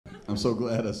I'm so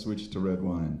glad I switched to red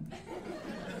wine.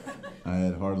 I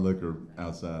had hard liquor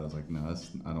outside. I was like, no,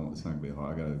 it's not gonna be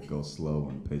hard. I gotta go slow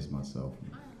and pace myself.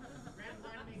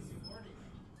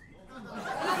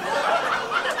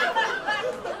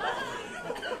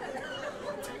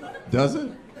 Does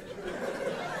it?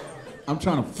 I'm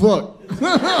trying to fuck.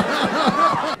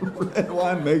 Red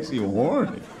wine makes you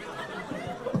horny.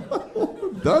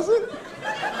 Does it?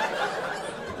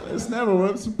 It's never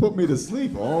works to put me to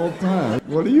sleep all the time.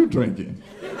 What are you drinking?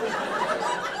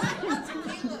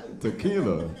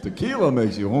 Tequila. Tequila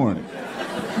makes you horny.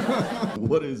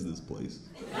 What is this place?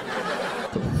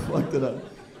 The fuck did I?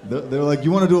 They're like,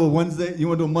 you want to do a Wednesday? You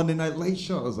want to do a Monday night late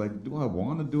show? I was like, do I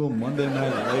want to do a Monday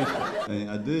night late show? And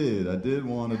I did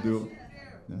want to do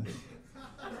it.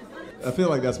 I feel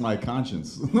like that's my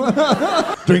conscience.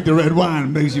 Drink the red wine, it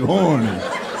makes you horny.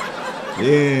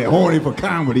 Yeah, horny for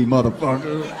comedy,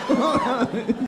 motherfucker.